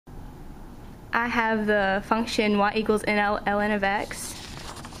I have the function y equals ln of x.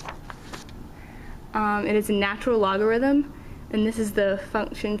 It is a natural logarithm, and this is the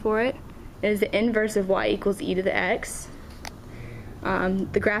function for it. It is the inverse of y equals e to the x.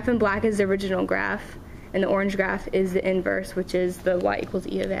 The graph in black is the original graph, and the orange graph is the inverse, which is the y equals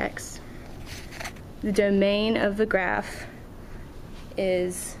e of x. The domain of the graph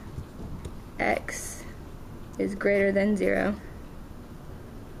is x is greater than 0.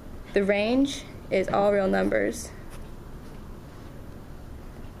 The range is all real numbers.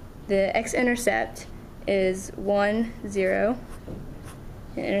 The x-intercept is 1, 0.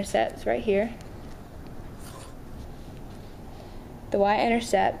 It intercepts right here. The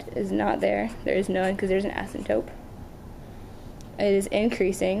y-intercept is not there. There is none because there's an asymptote. It is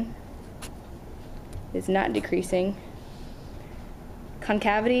increasing. It's not decreasing.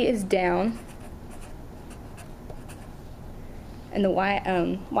 Concavity is down. And the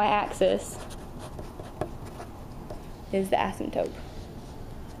y-axis is the asymptote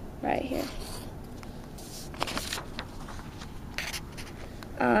right here.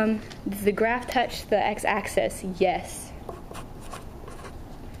 Does the graph touch the x-axis? Yes.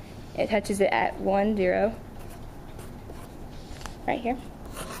 It touches it at 1, 0, right here.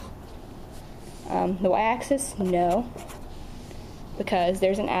 The y-axis, no, because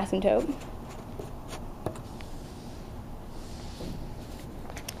there's an asymptote.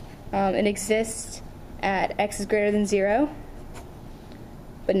 It exists at x is greater than 0,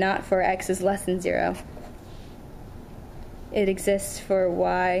 but not for x is less than 0. It exists for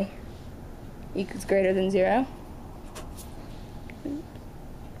y equals greater than 0.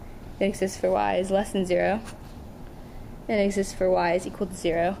 It exists for y is less than 0. And it exists for y is equal to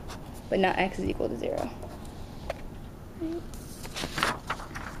 0, but not x is equal to 0.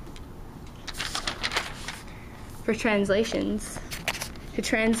 For translations, to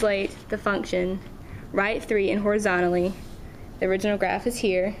translate the function, write 3 in horizontally. The original graph is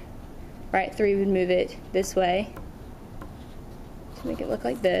here. Write 3 would move it this way to make it look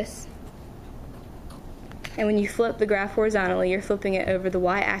like this. And when you flip the graph horizontally, you're flipping it over the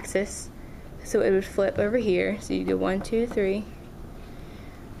y-axis, so it would flip over here. So you go 1, 2, 3,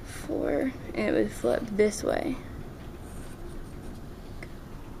 4, and it would flip this way.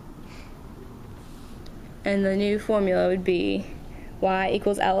 And the new formula would be y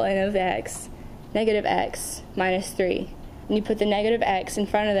equals ln of x, negative x minus 3. And you put the negative x in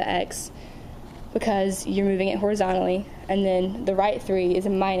front of the x because you're moving it horizontally, and then the right 3 is a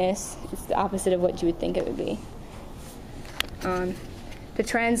minus. It's the opposite of what you would think it would be. To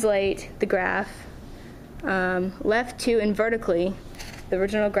translate the graph, left 2 and vertically, the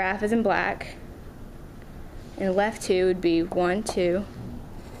original graph is in black, and left 2 would be 1, 2,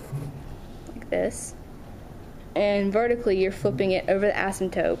 like this. And vertically, you're flipping it over the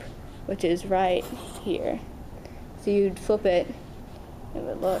asymptote, which is right here. So you'd flip it, it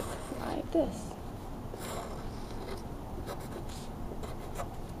would look like this.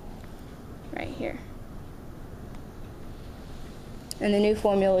 Right here. And the new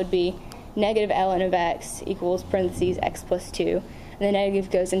formula would be negative ln of x equals parentheses x plus 2. And the negative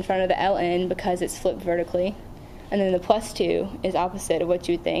goes in front of the ln because it's flipped vertically. And then the plus 2 is opposite of what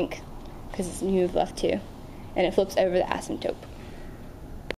you would think because it's moved left 2. And it flips over the asymptote.